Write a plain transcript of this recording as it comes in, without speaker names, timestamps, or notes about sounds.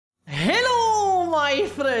my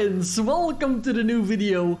friends, welcome to the new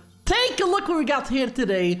video. Take a look what we got here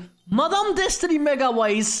today. Madame Destiny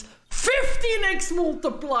Megaways, 15x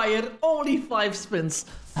multiplier, only 5 spins,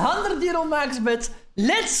 100 euro max bet.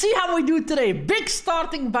 Let's see how we do today. Big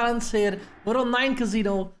starting balance here. We're on 9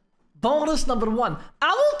 casino. Bonus number 1.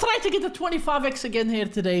 I will try to get the 25x again here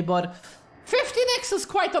today, but 15x is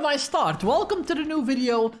quite a nice start. Welcome to the new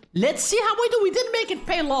video. Let's see how we do. We didn't make it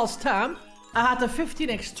pay last time. I had the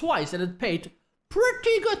 15x twice and it paid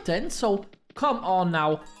pretty good then. So come on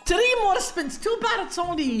now. 3 more spins. Too bad it's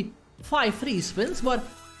only 5 free spins, but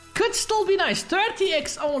could still be nice.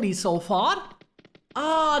 30x only so far.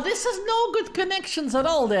 This is no good connections at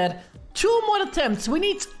all there. 2 more attempts. We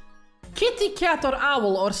need kitty cat or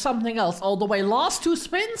owl or something else all the way. Last 2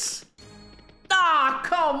 spins.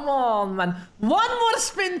 Come on, man. 1 more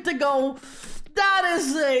spin to go. That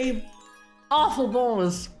is a awful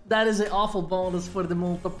bonus. That is an awful bonus for the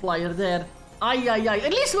multiplier there. Ay.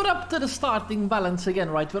 At least we're up to the starting balance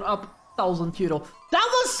again, right? We're up 1,000 euro. That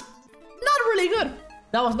was not really good.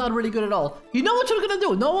 That was not really good at all. You know what we're gonna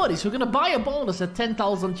do? No worries. We're gonna buy a bonus at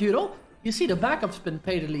 10,000 euro. You see the backup spin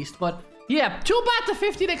paid at least. But yeah, too bad the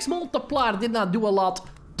 15x multiplier did not do a lot.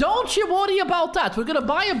 Don't you worry about that. We're gonna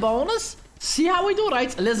buy a bonus. See how we do,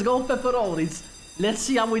 right? Let's go pepperonis. Let's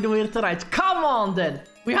see how we do here tonight. Come on then.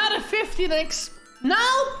 We had a 15x.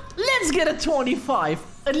 Now, let's get a 25.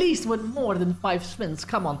 At least with more than 5 spins.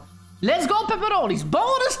 Come on. Let's go pepperonis.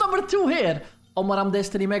 Bonus number 2 here. On Madame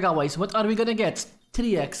Destiny Megaways. What are we gonna get?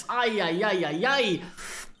 3x. Ay.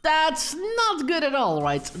 That's not good at all,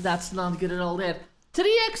 right? That's not good at all there.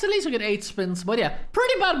 3x, at least we get 8 spins. But yeah,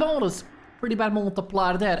 pretty bad bonus. Pretty bad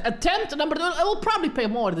multiplier there. Attempt number 2. I will probably pay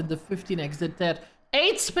more than the 15x did there.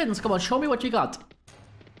 8 spins. Come on, show me what you got.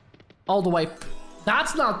 All the way.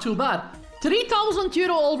 That's not too bad. 3,000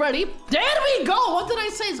 euro already. There we go. What did I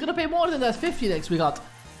say? It's gonna pay more than that 15x we got.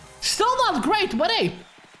 Still not great, but hey.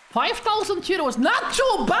 5,000 euro is not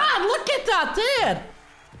too bad. Look at that there.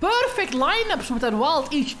 Perfect lineups with that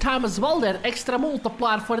wild each time as well there. Extra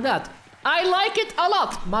multiplier for that. I like it a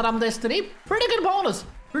lot, Madame Destiny. Pretty good bonus.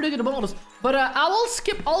 Pretty good bonus. But I will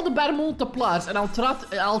skip all the bad multipliers and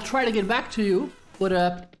I'll try to get back to you with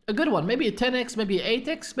a good one. Maybe a 10x, maybe a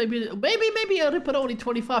 8x, maybe a Ripperoni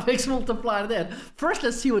 25x multiplier there. First,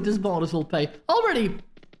 let's see what this bonus will pay. Already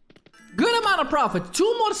good amount of profit.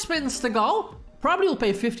 2 more spins to go. Probably will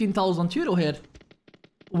pay 15,000 euro here.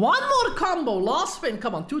 1 more combo. Last spin.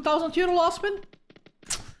 Come on. 2,000 euro last spin.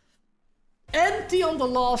 Empty on the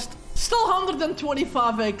last. Still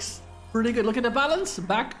 125x. Pretty good. Look at the balance.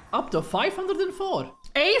 Back up to 504.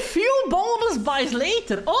 A few bonus buys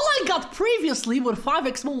later. All I got previously were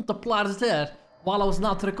 5x multipliers there while I was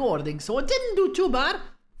not recording. So it didn't do too bad.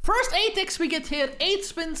 First 8x we get here. 8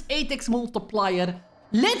 spins, 8x multiplier.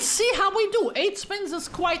 Let's see how we do. 8 spins is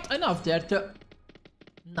quite enough there to...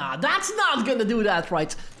 Nah, that's not gonna do that,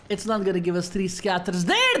 right? It's not gonna give us 3 scatters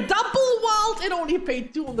there. Double wild. It only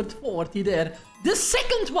paid 240 there. The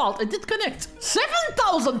second wild, it did connect.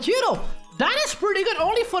 7,000 euro. That is pretty good.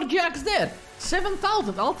 Only for jacks there.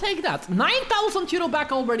 7,000. I'll take that. 9,000 euro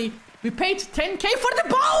back already. We paid 10k for the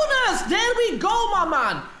bonus. There we go, my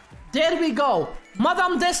man. There we go.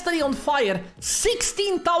 Madame Destiny on fire.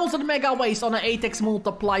 16,000 Megaways on an 8x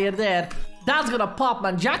multiplier there. That's gonna pop,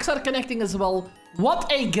 man. Jacks are connecting as well.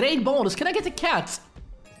 What a great bonus. Can I get a cat?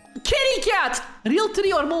 Kitty cat! Real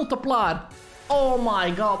 3 or multiplier. Oh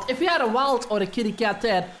my god. If we had a wild or a kitty cat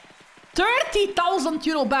there. 30,000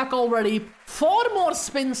 euro back already. 4 more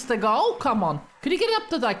spins to go. Come on. Could you get up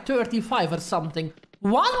to like 35 or something?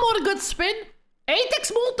 1 more good spin.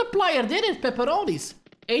 8x multiplier did it, pepperonis.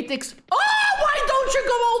 8x. Oh, why don't you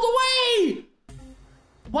go all the way?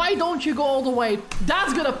 Why don't you go all the way?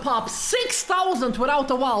 That's gonna pop 6,000 without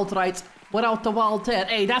the wild, right? Without the wild there.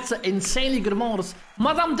 Hey, that's an insanely good bonus.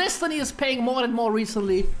 Madame Destiny is paying more and more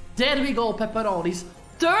recently. There we go, pepperonis.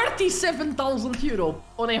 37,000 euro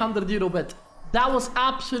on a 100 euro bet. That was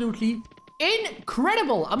absolutely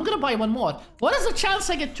incredible. I'm gonna buy 1 more. What is the chance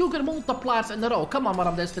I get 2 good multipliers in a row? Come on,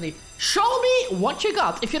 Madame Destiny. Show me what you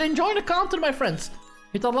got. If you're enjoying the content, my friends,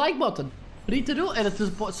 hit the like button. Free to do, and it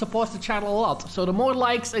supports the channel a lot. So the more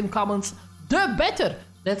likes and comments, the better.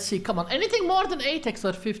 Let's see. Come on. Anything more than 8x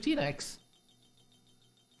or 15x?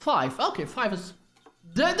 5. Okay, 5 is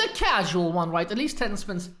the casual one, right? At least 10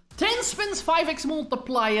 spins. 10 spins, 5x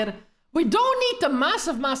multiplier. We don't need the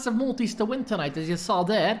massive multis to win tonight, as you saw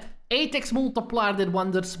there. 8x multiplier did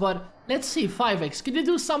wonders, but let's see. 5x. Can you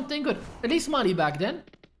do something good? At least money back then.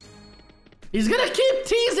 He's gonna keep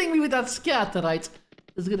teasing me with that scatter, right?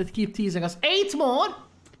 He's gonna keep teasing us. 8 more.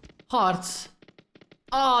 Hearts.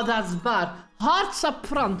 Oh, that's bad. Hearts up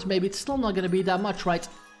front, maybe. It's still not gonna be that much, right?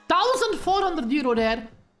 1,400 euro there.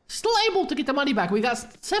 Still able to get the money back. We got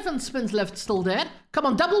 7 spins left still there. Come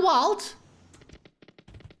on, double wild.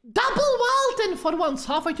 Double wild in for once.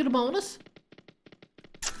 Halfway to the bonus.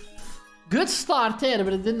 Good start there,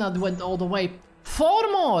 but it did not went all the way.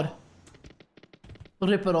 4 more.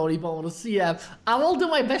 Ripperoni bonus. Yeah, I will do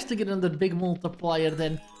my best to get another big multiplier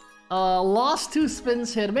then. Last 2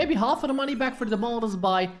 spins here. Maybe half of the money back for the bonus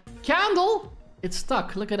by candle. It's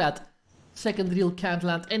stuck. Look at that. Second reel can't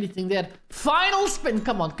land anything there. Final spin.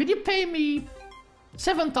 Come on. Could you pay me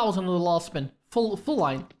 7,000 on the last spin? Full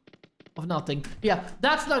line of nothing. Yeah,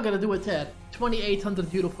 that's not gonna do it there.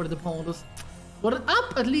 2,800 euro for the bonus. But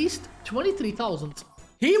up at least 23,000.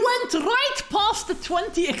 He went right past the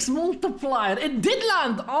 20x multiplier. It did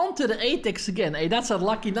land onto the 8x again. Hey, that's a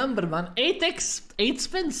lucky number, man. 8x, 8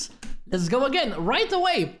 spins. Let's go again, right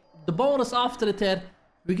away. The bonus after it there.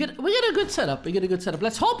 We get a good setup. We get a good setup.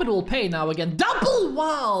 Let's hope it will pay now again. Double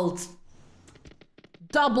wild.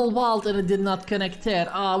 Double wild and it did not connect there.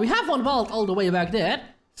 We have 1 wild all the way back there.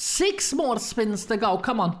 6 more spins to go.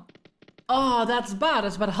 Come on. Oh, that's bad.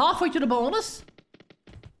 That's about halfway to the bonus.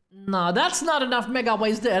 No, that's not enough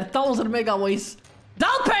Megaways there. 1,000 Megaways.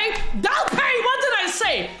 They'll pay! They'll pay! What did I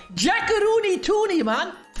say? Jackaroony Toony,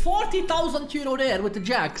 man. 40,000 euro there with the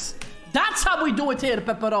jacks. That's how we do it here,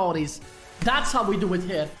 pepperonis. That's how we do it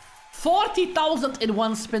here. 40,000 in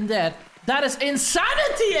 1 spin there. That is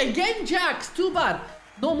insanity again, jacks. Too bad.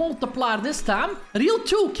 No multiplier this time. Reel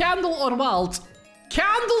 2, candle or wild.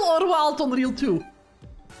 Candle or wild on reel 2.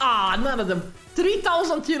 Ah, none of them.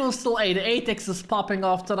 3,000 euros still 8. The 8x is popping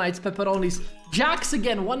off tonight's pepperonis. Jacks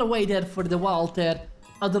again, 1 away there for the wild there.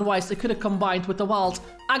 Otherwise, they could have combined with the wild.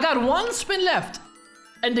 I got 1 spin left.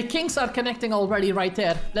 And the kings are connecting already right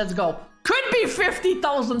there. Let's go. Could be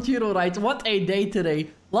 50,000 euro, right? What a day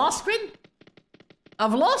today. Last spin?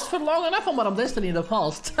 I've lost for long enough on Madame Destiny in the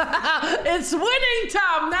past. It's winning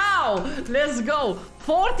time now. Let's go.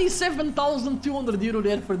 47,200 euro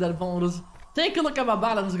there for that bonus. Take a look at my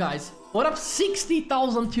balance, guys. We're up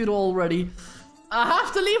 60,000 euro already. I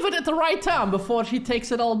have to leave it at the right time before she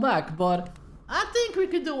takes it all back. But I think we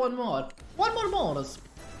could do 1 more. 1 more bonus.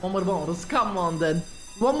 1 more bonus. Come on, then.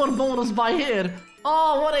 1 more bonus by here.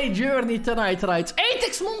 Oh, what a journey tonight, right?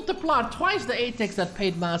 8x multiplier. Twice the 8x that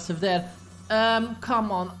paid massive there.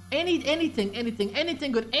 Come on. Anything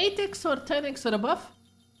good. 8x or 10x or above?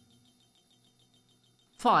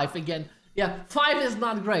 5 again. Yeah, 5 is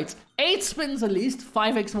not great. 8 spins at least.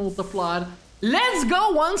 5x multiplier. Let's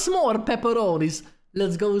go once more, pepperonis.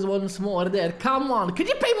 Let's go once more there. Come on. Could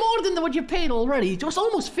you pay more than what you paid already? It was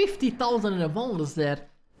almost 50,000 in a bonus there.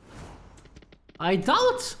 I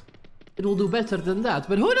doubt it will do better than that.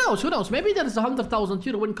 But who knows? Who knows? Maybe there's 100,000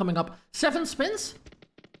 euro win coming up. 7 spins?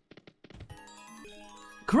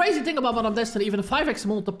 Crazy thing about Madame Destiny, even a 5x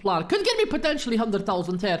multiplier could get me potentially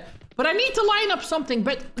 100,000 there. But I need to line up something.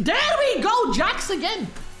 But there we go. Jacks again.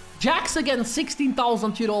 Jacks again.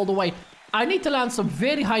 16,000 euro all the way. I need to land some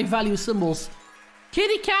very high value symbols.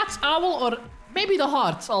 Kitty cats, owl, or maybe the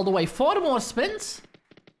hearts all the way. 4 more spins.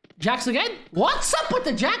 Jacks again. What's up with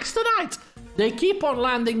the jacks tonight? They keep on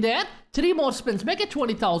landing there. 3 more spins. Make it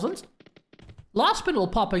 20,000. Last spin will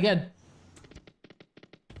pop again.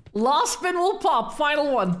 Last spin will pop.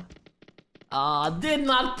 Final one. Ah, did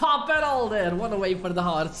not pop at all there. 1 away for the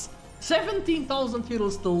hearts. 17,000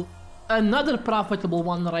 euros still. Another profitable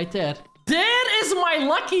one right there. There is my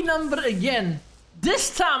lucky number again.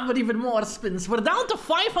 This time with even more spins. We're down to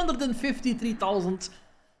 553,000.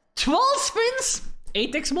 12 spins.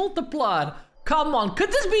 8x multiplier. Come on.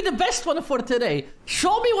 Could this be the best one for today?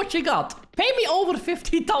 Show me what you got. Pay me over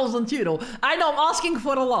 50,000 euro. I know I'm asking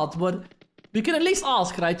for a lot, but we can at least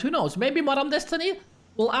ask, right? Who knows? Maybe Madame Destiny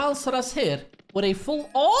will answer us here with a full...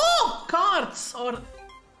 Oh! Cards! Or...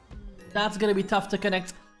 That's gonna be tough to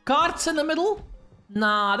connect. Cards in the middle?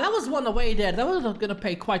 Nah, that was 1 away there. That was gonna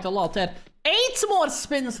pay quite a lot there. 8 more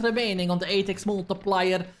spins remaining on the 8x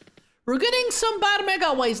multiplier. We're getting some bad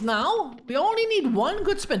Megaways now. We only need 1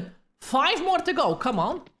 good spin. 5 more to go. Come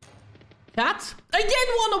on. Cat. Again,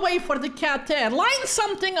 1 away for the cat there. Line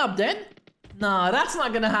something up then. Nah, that's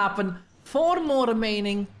not gonna happen. 4 more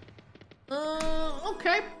remaining.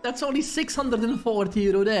 Okay. That's only 640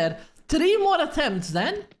 euro there. 3 more attempts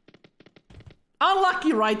then.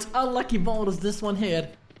 Unlucky, right? Unlucky bonus, this one here.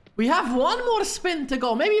 We have 1 more spin to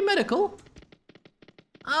go. Maybe miracle.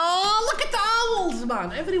 Oh, look at the owls,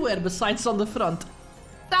 man. Everywhere besides on the front.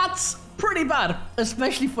 That's pretty bad.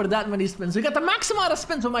 Especially for that many spins. We got the max amount of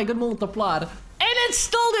spins with my good multiplier. And it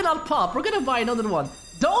still did not pop. We're gonna buy another one.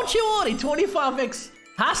 Don't you worry. 25x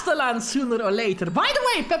has to land sooner or later. By the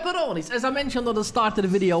way, pepperonis, as I mentioned at the start of the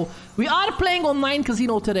video, we are playing on 9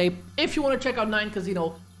 Casino today. If you want to check out 9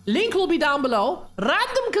 Casino, link will be down below.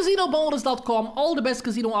 RandomCasinoBonus.com, all the best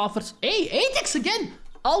casino offers. Hey, 8x again.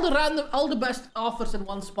 All the best offers in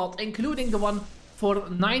one spot, including the one for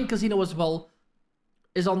 9 Casino as well,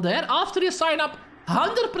 is on there. After you sign up,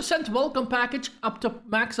 100% welcome package up to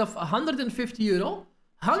max of €150.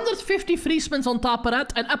 150 free spins on top of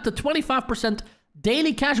that, and up to 25%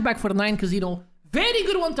 daily cashback for 9 Casino. Very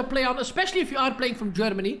good one to play on, especially if you are playing from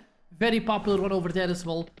Germany. Very popular one over there as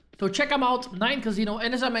well. So check them out, 9 Casino.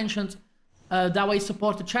 And as I mentioned, that way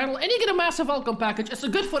support the channel. And you get a massive welcome package. It's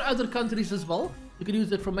good for other countries as well. You can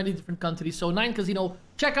use it for many different countries. So 9 Casino,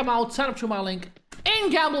 check them out. Sign up through my link.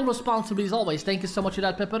 And gamble responsibly as always. Thank you so much for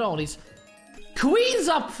that, pepperonis. Queens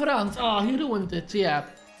up front. Oh, he ruined it, yeah.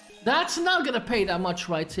 That's not gonna pay that much,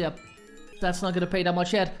 right? Yeah. That's not gonna pay that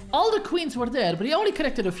much yet. All the queens were there, but he only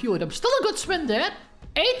collected a few of them. Still a good spin there.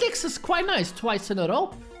 8x is quite nice, twice in a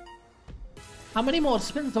row. How many more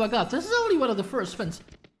spins do I got? This is only one of the first spins.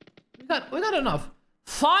 We got enough.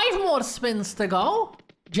 5 more spins to go.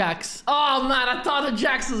 Jacks. Oh man, I thought the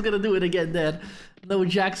Jacks was gonna do it again there. No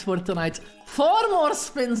Jacks for tonight. 4 more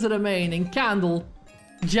spins remaining. Candle.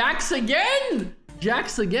 Jacks again.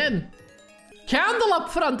 Jacks again. Candle up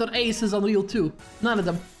front or aces on reel 2. None of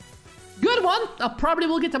them. Good one. I probably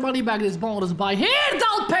will get the money back this bonus buy. Here,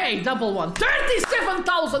 they'll pay. Double one.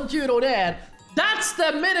 €37,000 there. That's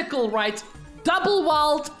the miracle, right? Double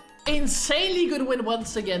walled. Insanely good win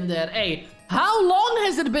once again there. Hey, how long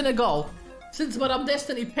has it been ago since Madame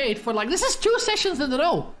Destiny paid for, like, this is 2 sessions in a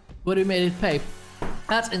row where we made it pay.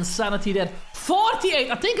 That's insanity there.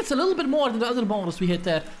 48. I think it's a little bit more than the other bonus we hit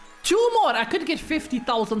there. 2 more. I could get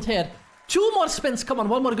 50,000 here. 2 more spins. Come on,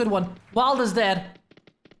 one more good one. Wild is there.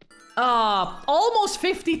 Almost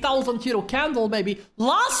 50,000 euro. Candle, maybe.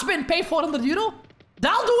 Last spin, pay 400 euro.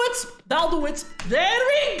 That'll do it. That'll do it. There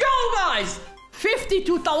we go, guys.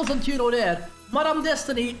 52,000 euro there. Madame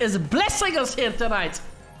Destiny is blessing us here tonight.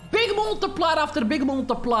 Big multiplier after big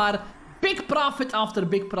multiplier. Big profit after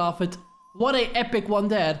big profit. What a epic one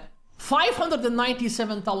there.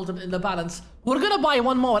 597,000 in the balance. We're gonna buy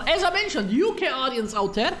one more. As I mentioned, UK audience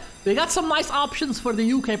out there. We got some nice options for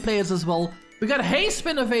the UK players as well. We got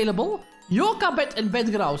Hayspin available, Yokabet and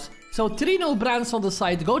Bedgrouse. So 3 new brands on the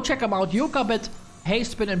site. Go check them out. Yokabet,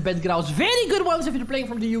 Hayspin and Bedgrouse. Very good ones if you're playing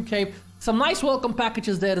from the UK. Some nice welcome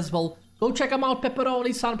packages there as well. Go check them out.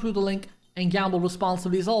 Pepperoni, sign up through the link. And gamble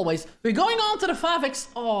responsibly as always. We're going on to the 5x.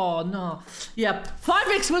 Oh, no. Yeah,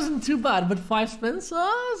 5x wasn't too bad, but 5 spins?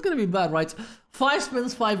 It's gonna be bad, right? 5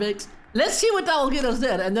 spins, 5x. Let's see what that will get us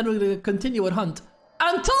there, and then we're gonna continue with Hunt.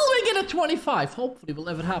 Until we get a 25. Hopefully it will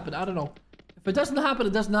ever happen. I don't know. If it doesn't happen,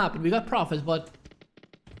 it doesn't happen. We got profits, but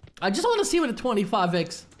I just want to see what a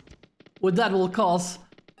 25x, what that will cause.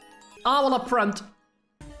 All up front.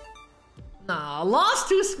 Nah, last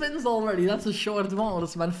 2 spins already. That's a short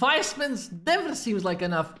bonus, man. 5 spins never seems like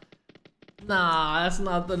enough. Nah, that's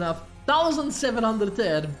not enough. 1,700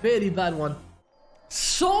 there. Very bad one.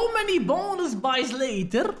 So many bonus buys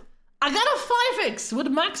later. I got a 5x with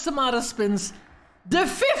max amount of spins. The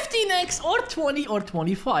 15x or 20 or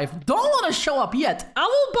 25. Don't want to show up yet. I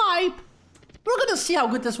will buy. We're going to see how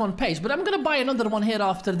good this one pays. But I'm going to buy another one here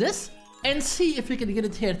after this. And see if we can get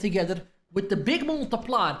it here together. With the big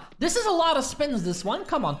multiplier. This is a lot of spins, this one.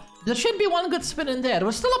 Come on. There should be one good spin in there.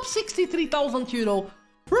 We're still up 63,000 euro.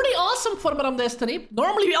 Pretty awesome for Madame Destiny.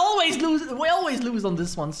 Normally we always lose on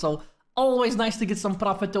this one. So always nice to get some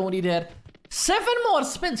profit only there. 7 more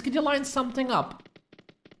spins. Could you line something up?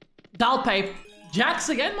 That'll pay. Jacks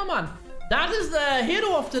again, my man. That is the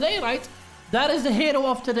hero of today, right? That is the hero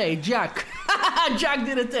of today. Jack. Jack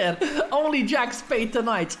did it there. Only Jack's paid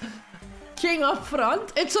tonight. King up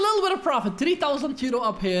front. It's a little bit of profit. 3,000 euro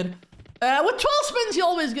up here. With 12 spins, you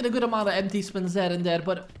always get a good amount of empty spins there and there,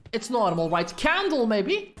 but it's normal, right? Candle,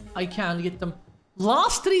 maybe. I can get them.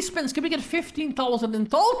 Last 3 spins. Can we get 15,000 in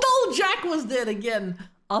total? Jack was there again.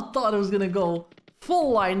 I thought it was gonna go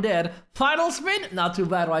full line there. Final spin. Not too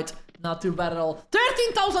bad, right? Not too bad at all.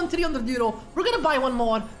 13,300 euro. We're gonna buy one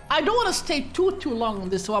more. I don't want to stay too long on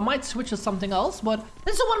this, so I might switch to something else, but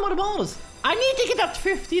this is one more bonus. I need to get that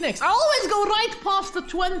 15x. I always go right past the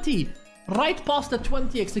 20. Right past the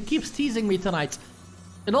 20x. It keeps teasing me tonight.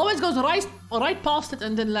 It always goes right past it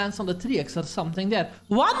and then lands on the 3x or something there.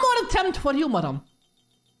 One more attempt for you, madam.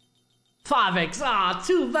 5x. Ah,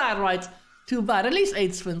 too bad, right? Too bad. At least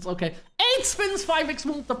 8 spins. Okay. 8 spins, 5x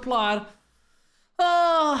multiplier.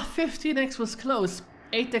 15x was close.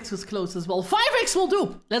 8x was close as well. 5x will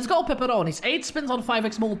do. Let's go, pepperonis. 8 spins on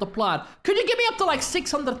 5x multiplier. Could you give me up to like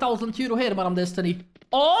 600,000 euro here, Madame Destiny?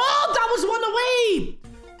 Oh, that was one away!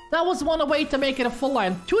 That was one away to make it a full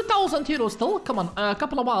line. 2,000 euros still. Come on, a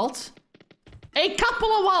couple of wilds. A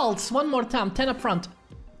couple of wilds. One more time, 10 up front.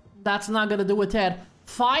 That's not gonna do it there.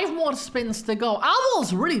 5 more spins to go.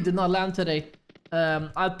 Owls really did not land today.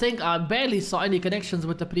 I think I barely saw any connections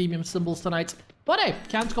with the premium symbols tonight. But hey,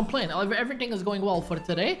 can't complain. Everything is going well for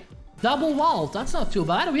today. Double wild. That's not too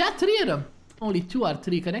bad. We had 3 of them. Only 2 are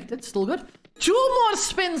 3 connected. Still good. 2 more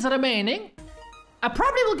spins remaining. I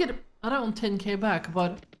probably will get around 10k back,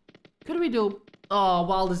 but could we do... Oh,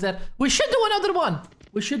 wild is there. We should do another one.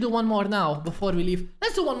 We should do one more now before we leave.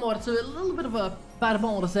 Let's do one more. It's a little bit of a bad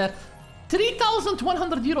bonus there.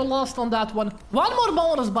 3,100 euro lost on that one. One more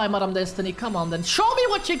bonus by Madame Destiny. Come on then. Show me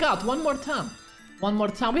what you got. One more time. One more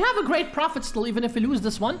time. We have a great profit still, even if we lose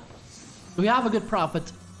this one. We have a good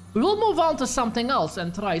profit. We will move on to something else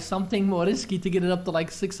and try something more risky to get it up to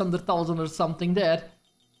like 600,000 or something there.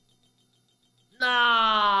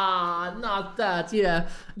 Nah, not that, yeah.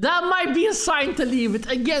 That might be a sign to leave it.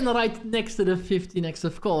 Again, right next to the 15x,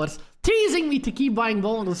 of course. Teasing me to keep buying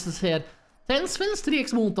bonuses here. 10 spins,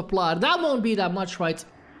 3x multiplier. That won't be that much, right?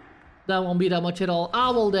 That won't be that much at all.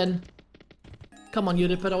 Owl then. Come on, you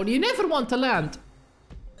rip it out. You never want to land.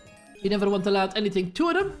 You never want to land anything. 2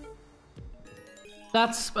 of them.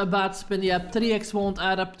 That's a bad spin, yeah. 3x won't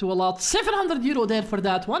add up to a lot. 700 euro there for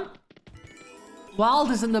that one.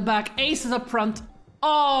 Wild is in the back. Ace is up front.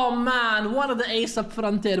 Oh, man. One of the ace up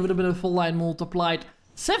front there would have been a full line multiplied.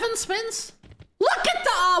 7 spins. Look at the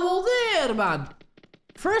owl there, man.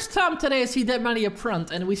 First time today I see that many up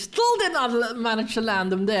front, and we still did not manage to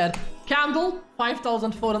land them there. Candle,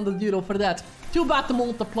 5,400 euro for that. Too bad the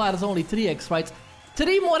multiplier is only 3x, right?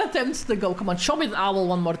 3 more attempts to go. Come on, show me the owl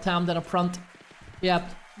one more time then up front. Yeah,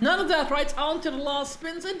 none of that, right? On to the last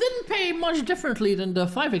spins. It didn't pay much differently than the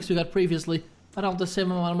 5x we got previously. Around the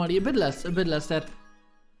same amount of money. A bit less there.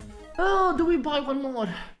 Oh, do we buy one more?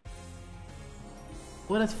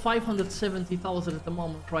 We're at 570,000 at the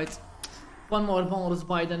moment, right? One more bonus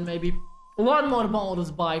buy then maybe. One more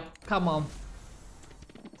bonus buy. Come on.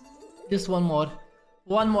 Just one more.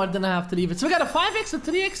 One more, then I have to leave it. So we got a 5x, a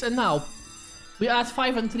 3x, and now we add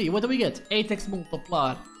 5 and 3. What do we get? 8x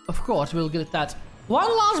multiplier. Of course, we'll get that. One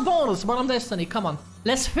last bonus, Madame Destiny. Come on.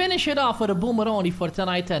 Let's finish it off with a boomeroni for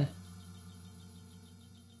tonight then.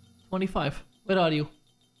 25. Where are you?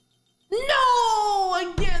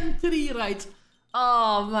 No! Again, 3, right?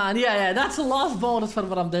 Oh, man. Yeah. That's the last bonus for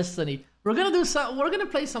Madame Destiny. We're gonna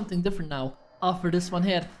play something different now after this one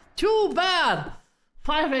here. Too bad.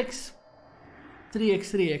 5x,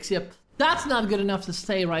 3x. Yep. That's not good enough to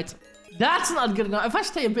stay, right? That's not good enough. If I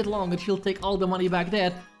stay a bit longer, she'll take all the money back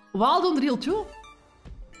there. Wild on reel 2.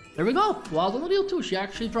 There we go. Wild on reel 2. She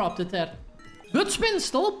actually dropped it there. Good spin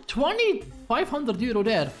still. 2,500 euro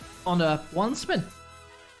there on a 1 spin.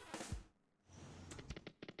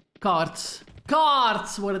 Cards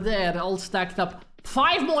were there, all stacked up.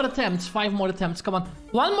 5 more attempts. Come on.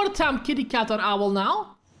 One more time, kitty cat or owl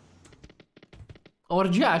now. Or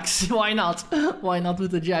jacks. Why not? Why not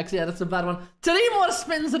with the jacks? Yeah, that's a bad one. 3 more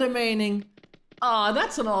spins remaining. Ah,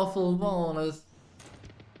 that's an awful bonus.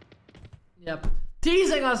 Yep.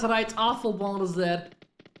 Teasing us, right? Awful bonus there.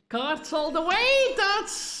 Cards all the way.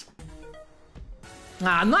 That's...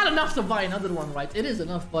 not enough to buy another one, right? It is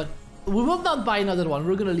enough, but we will not buy another one.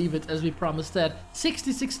 We're gonna leave it as we promised there.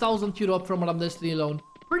 66,000 euro up from Madame Destiny alone.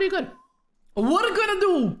 Pretty good. We're gonna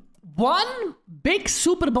do one big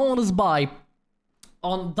super bonus buy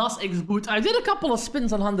on Das X Boot. I did a couple of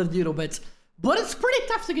spins on 100 euro bets, but it's pretty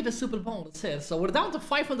tough to get a super bonus here. So we're down to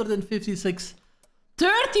 556.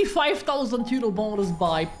 35,000 euro bonus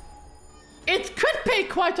buy. It could pay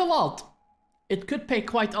quite a lot.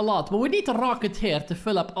 But we need a rocket here to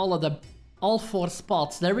fill up all of them. All 4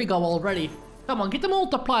 spots. There we go already. Come on, get the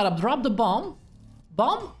multiplier up. Drop the bomb.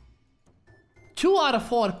 Bomb. 2 out of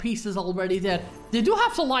 4 pieces already there. They do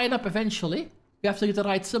have to line up eventually. You have to get the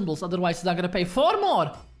right symbols, otherwise it's not gonna pay. 4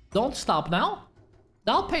 more. Don't stop now.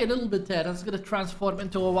 That'll pay a little bit there. That's gonna transform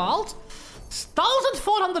into a wild.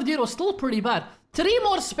 1,400 euros, still pretty bad. 3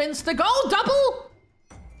 more spins to go. Double.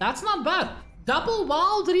 That's not bad. Double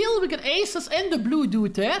wild reel. We get aces and the blue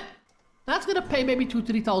dude there. That's gonna pay maybe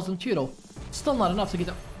 2,000-3,000 euro. Still not enough to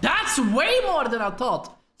get... That's way more than I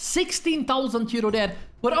thought. 16,000 euro there.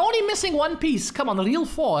 We're only missing 1 piece. Come on, reel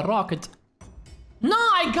 4, rocket. No,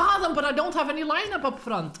 I got them, but I don't have any lineup up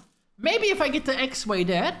front. Maybe if I get the X-way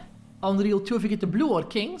there. On reel 2, if you get the blue or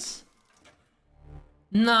kings.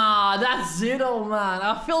 Nah, that's 0, man.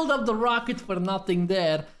 I filled up the rocket for nothing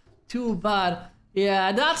there. Too bad.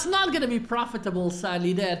 Yeah, that's not gonna be profitable,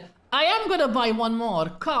 sadly, there. I am gonna buy one more.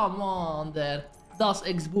 Come on, there. Das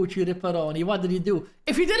X boot, you ripperoni. What did you do?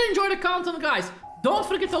 If you did enjoy the content, guys, don't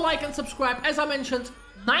forget to like and subscribe. As I mentioned,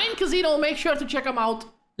 9 Casino, make sure to check them out.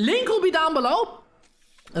 Link will be down below.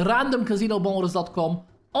 randomcasinobonus.com.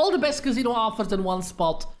 All the best casino offers in one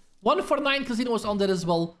spot. 1 for 9 casinos on there as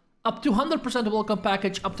well. Up to 100% welcome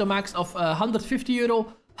package, up to max of €150,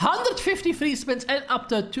 150 free spins, and up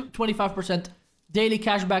to 25% daily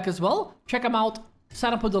cashback as well. Check them out,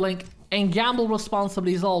 sign up with the link, and gamble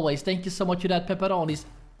responsibly as always. Thank you so much for that, pepperonis.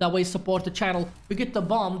 That way support the channel. We get the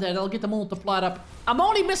bomb there, I'll get the multiplier up. I'm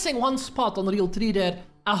only missing one spot on reel 3 there.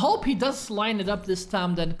 I hope he does line it up this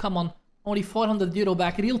time then. Come on, only €400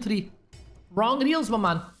 back, reel 3. Wrong reels, my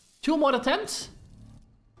man. 2 more attempts.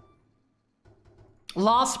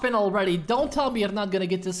 Last spin already. Don't tell me you're not gonna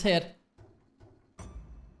get this here.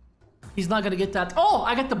 He's not gonna get that. Oh,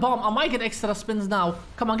 I got the bomb. I might get extra spins now.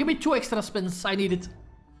 Come on, give me 2 extra spins. I need it.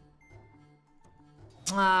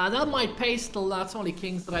 Ah, that might pay still. That's only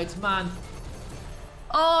King's Rights, man.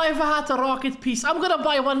 Oh, if I had a rocket piece. I'm gonna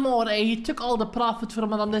buy one more, eh? He took all the profit from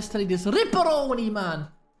Madame Destiny. This ripperoni, man.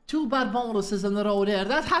 2 bad bonuses in a row there.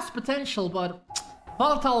 That has potential, but...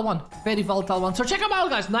 volatile one. Very volatile one. So check them out,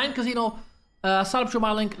 guys. 9 Casino. Sign up through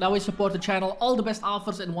my link. That way support the channel. All the best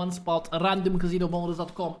offers in one spot.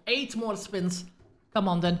 randomcasinobonus.com. 8 more spins. Come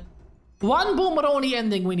on then. 1 boomeroni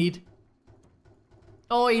ending we need.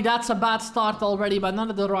 Oh, that's a bad start already, but none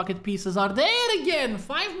of the rocket pieces are there again.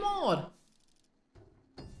 5 more.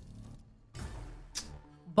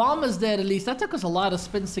 Bomb is there at least. That took us a lot of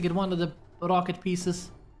spins to get one of the rocket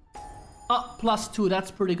pieces. Oh, +2.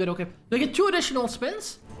 That's pretty good. Okay. We get 2 additional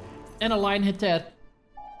spins. And a line hit there.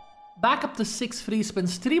 Back up to 6 free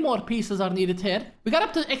spins. 3 more pieces are needed here. We got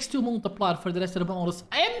up to X2 multiplier for the rest of the bonus.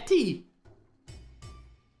 Empty!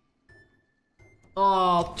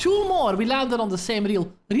 Oh, 2 more. We landed on the same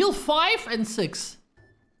reel. Reel 5 and 6.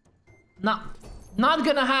 Nah, not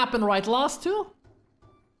gonna happen, right? Last 2?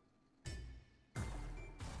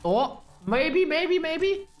 Oh, maybe.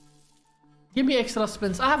 Give me extra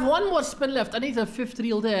spins. I have 1 more spin left. I need a 5th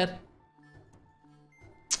reel there.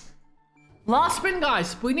 Last spin,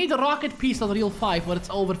 guys. We need a rocket piece on reel 5 where it's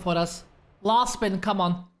over for us. Last spin, come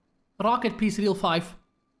on. Rocket piece, reel 5.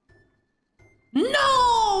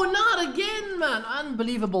 No! Not again, man.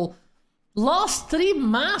 Unbelievable. Last 3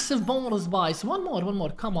 massive bonus buys. One more.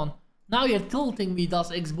 Come on. Now you're tilting me,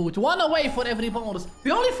 Das X boot. 1 away for every bonus.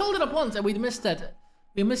 We only filled it up once and we missed that.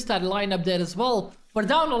 We missed that lineup there as well. We're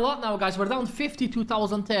down a lot now, guys. We're down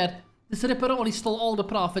 52,000 there. This ripperoni stole all the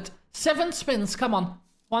profit. 7 spins. Come on.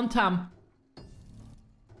 1 time.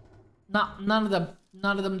 Nah, none of them.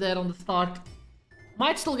 None of them there on the start.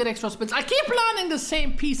 Might still get extra spins. I keep landing the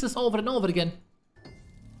same pieces over and over again.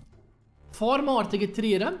 4 more to get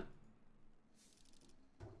 3 of them.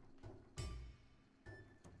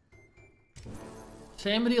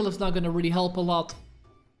 Same reel is not going to really help a lot.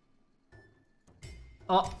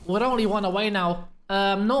 Oh, we're only 1 away now.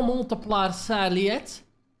 No multiplier sadly yet.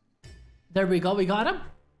 There we go. We got him.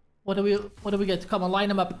 What do we get? Come on, line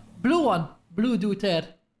him up. Blue one. Blue dude there.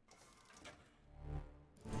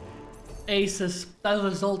 Aces. That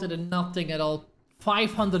resulted in nothing at all.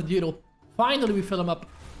 €500. Finally we fill him up.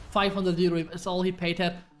 €500 is all he paid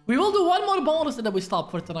here. We will do 1 more bonus and then we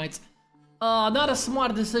stop for tonight. Not a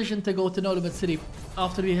smart decision to go to Ultimate City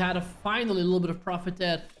after we had finally a little bit of profit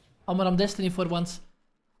there. I'm on Destiny for once.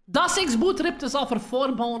 Das X boot ripped us off for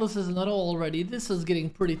 4 bonuses in a row already. This is getting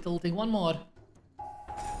pretty tilting. 1 more.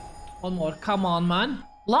 1 more. Come on, man.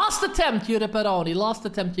 Last attempt, you ripperoni. Last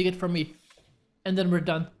attempt you get from me. And then we're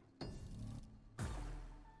done.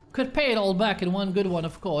 Could pay it all back in 1 good one,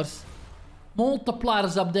 of course.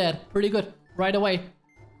 Multipliers up there. Pretty good. Right away.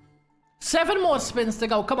 7 more spins to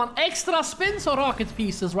go. Come on. Extra spins or rocket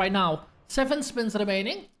pieces right now? 7 spins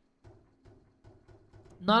remaining.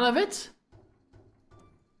 None of it.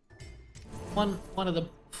 One of them.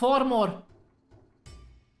 4 more.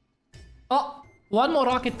 Oh, 1 more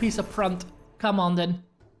rocket piece up front. Come on then.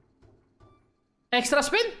 Extra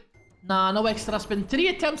spin? Nah, no extra spin. 3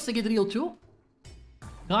 attempts to get reel 2.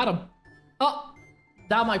 Got him. Oh,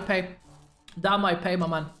 that might pay. That might pay, my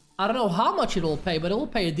man. I don't know how much it will pay, but it will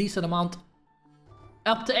pay a decent amount.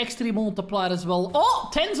 Up to X3 multiplier as well.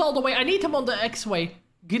 Oh, 10s all the way. I need him on the X-way.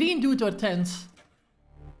 Green dude or 10s.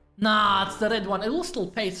 Nah, it's the red one. It will still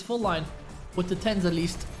pay. It's full line. With the 10s at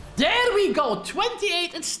least. There we go.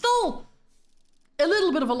 28. It's still a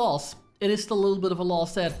little bit of a loss. It is still a little bit of a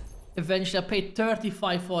loss there. Eventually, I paid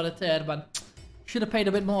 35 for it there, man. Should have paid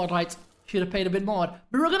a bit more, right? Should have paid a bit more.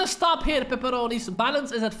 But we're gonna stop here, pepperonis.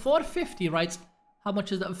 Balance is at 450, right? How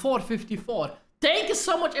much is that? 454. Thank you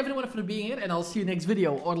so much, everyone, for being here. And I'll see you next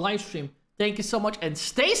video or live stream. Thank you so much. And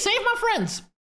stay safe, my friends.